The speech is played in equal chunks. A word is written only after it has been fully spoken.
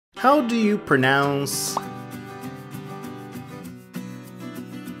How do you pronounce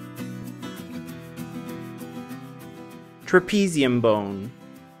trapezium bone?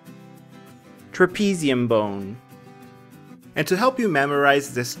 Trapezium bone. And to help you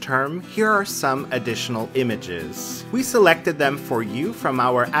memorize this term, here are some additional images. We selected them for you from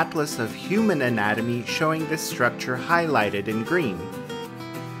our Atlas of Human Anatomy, showing this structure highlighted in green.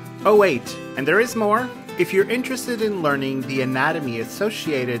 Oh wait, and there is more. If you're interested in learning the anatomy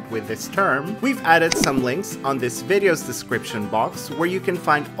associated with this term, we've added some links on this video's description box where you can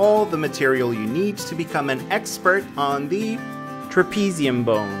find all the material you need to become an expert on the trapezium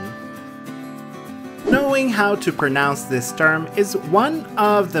bone. Knowing how to pronounce this term is one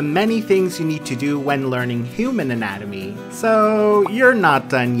of the many things you need to do when learning human anatomy, so you're not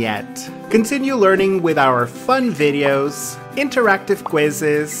done yet. Continue learning with our fun videos, interactive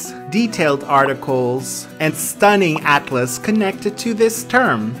quizzes, detailed articles, and stunning atlas connected to this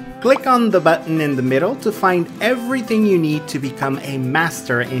term. Click on the button in the middle to find everything you need to become a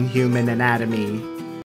master in human anatomy.